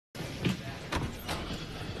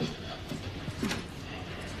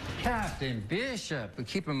Captain Bishop, we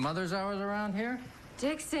keeping mother's hours around here?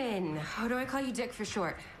 Dixon. How do I call you Dick for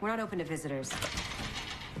short? We're not open to visitors.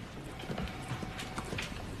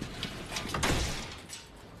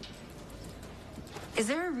 Is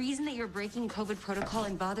there a reason that you're breaking COVID protocol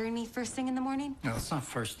and bothering me first thing in the morning? No, it's not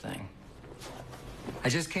first thing. I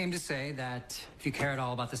just came to say that if you care at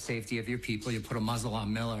all about the safety of your people, you put a muzzle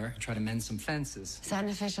on Miller and try to mend some fences. Is that an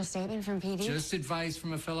official statement from PD? Just advice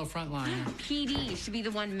from a fellow frontliner. PD should be the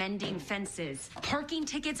one mending fences. Parking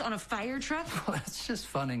tickets on a fire truck? Well, that's just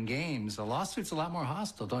fun and games. A lawsuit's a lot more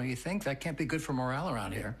hostile, don't you think? That can't be good for morale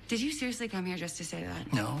around here. Did you seriously come here just to say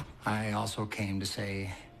that? No, I also came to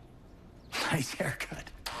say nice haircut.